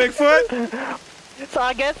 Bigfoot. So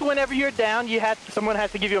I guess whenever you're down, someone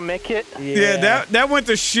has to give you a med kit. Yeah, that went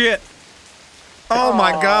to shit. Oh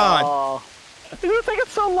my God. It was taking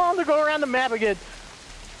so long to go around the map again.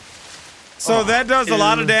 So that does a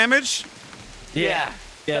lot of damage. Yeah.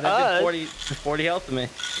 Yeah, that did 40 health to me.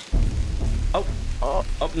 Oh,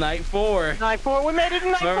 night 4. Night 4. We made it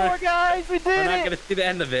to night 4, guys. We did We're it. not going to see the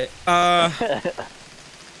end of it.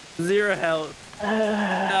 0 health.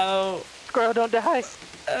 No. Squirrel, don't die.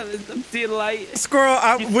 I'm seeing light. Squirrel,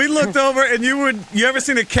 we looked over and you ever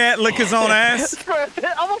seen a cat lick his own ass? Squirrel,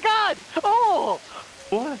 oh my God. Oh.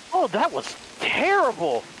 What? Oh, that was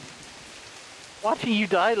terrible. Watching you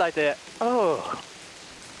die like that. Oh.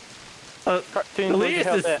 CaRtOoNz, Elias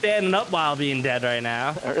is standing up while being dead right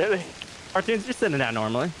now. Oh, really? CaRtOoNz, you're sitting down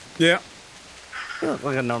normally. Yeah. You look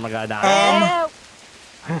like a normal guy dying. Help!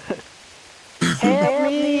 Help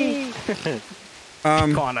me!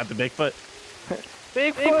 Calling out the Bigfoot.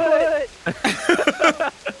 Bigfoot!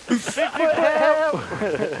 Bigfoot, help!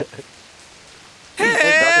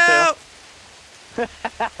 Help!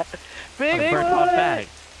 Bigfoot!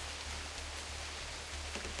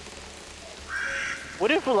 What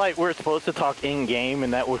if we're supposed to talk in game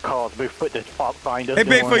and that would cause Bigfoot to find us? Hey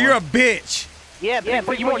Bigfoot, you're a bitch. Yeah,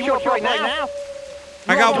 Bigfoot, you want to show up right now?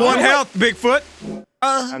 I got 1 health, Bigfoot.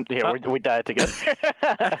 Yeah, we died together.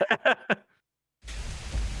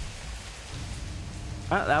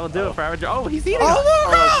 Well, that will do it for our job. Oh, he's eating us.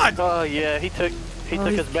 Oh my God! Oh yeah, he took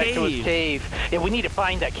us back to his cave. Yeah, we need to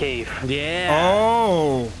find that cave. Yeah.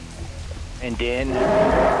 Oh. And then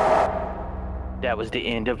that was the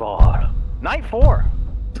end of all. Night 4.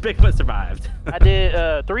 Bigfoot survived. I did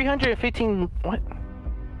 315. What?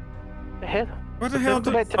 The hell? What the hell?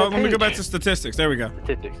 Let Let me go back to statistics. There we go.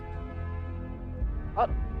 Statistics. Oh,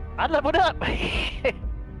 I leveled up.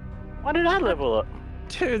 Why did I level up?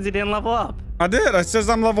 Dude, he didn't level up. I did. It says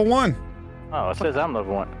I'm level 1. Oh, it says I'm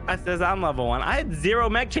level 1. I says I'm level 1. I had 0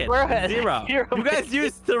 med kits. Squirrel has 0. zero You guys med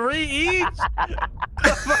used 3 each.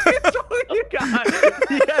 What's wrong with you guys?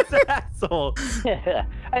 You guys are assholes.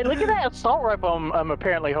 Hey, look at that assault rifle I'm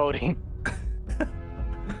apparently holding.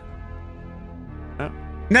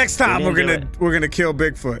 Next time We we're didn't gonna kill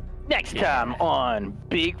Bigfoot. Next time on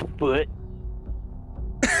Bigfoot.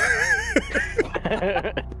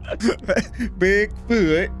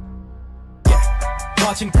 Bigfoot.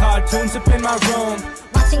 Watching CaRtOoNz up in my room.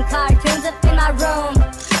 Watching CaRtOoNz up in my room.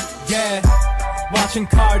 Yeah. Watching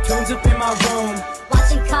CaRtOoNz up in my room.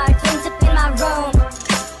 Watching CaRtOoNz up in my room.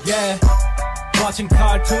 Yeah. Watching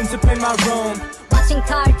CaRtOoNz up in my room. Watching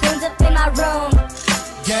CaRtOoNz up in my room.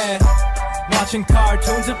 Yeah. Watching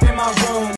CaRtOoNz up in my room.